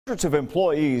Hundreds of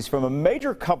employees from a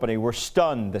major company were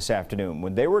stunned this afternoon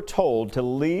when they were told to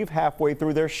leave halfway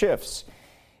through their shifts.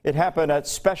 It happened at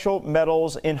Special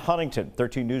Metals in Huntington.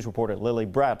 13 News reporter Lily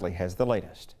Bradley has the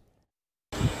latest.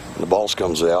 The boss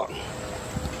comes out,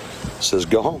 says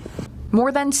go home.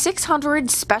 More than 600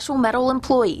 Special Metal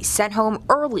employees sent home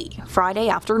early Friday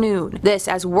afternoon. This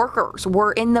as workers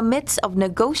were in the midst of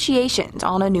negotiations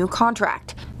on a new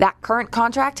contract. That current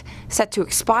contract set to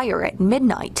expire at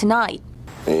midnight tonight.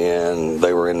 And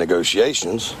they were in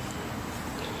negotiations,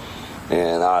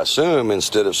 and I assume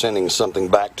instead of sending something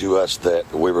back to us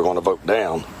that we were going to vote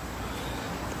down,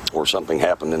 or something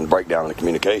happened in the breakdown in the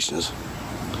communications,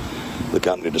 the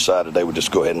company decided they would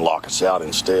just go ahead and lock us out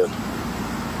instead.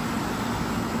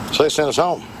 So they sent us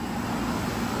home.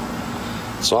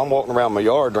 So I'm walking around my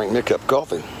yard drinking me a cup of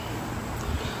coffee,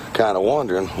 kind of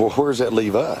wondering, well, where does that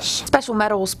leave us? Special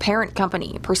Metals' parent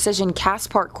company, Precision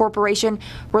Castpart Corporation,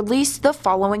 released the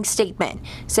following statement,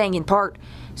 saying in part,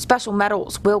 Special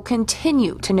Metals will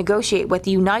continue to negotiate with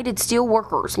the United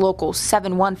Steelworkers Local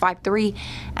 7153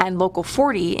 and Local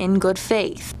 40 in good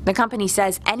faith. The company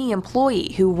says any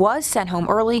employee who was sent home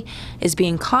early is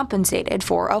being compensated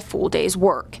for a full day's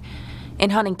work. In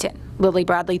Huntington, Lily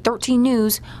Bradley, 13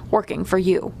 News, working for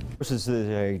you. This is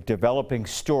a developing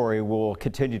story. We'll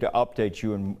continue to update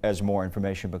you as more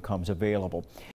information becomes available.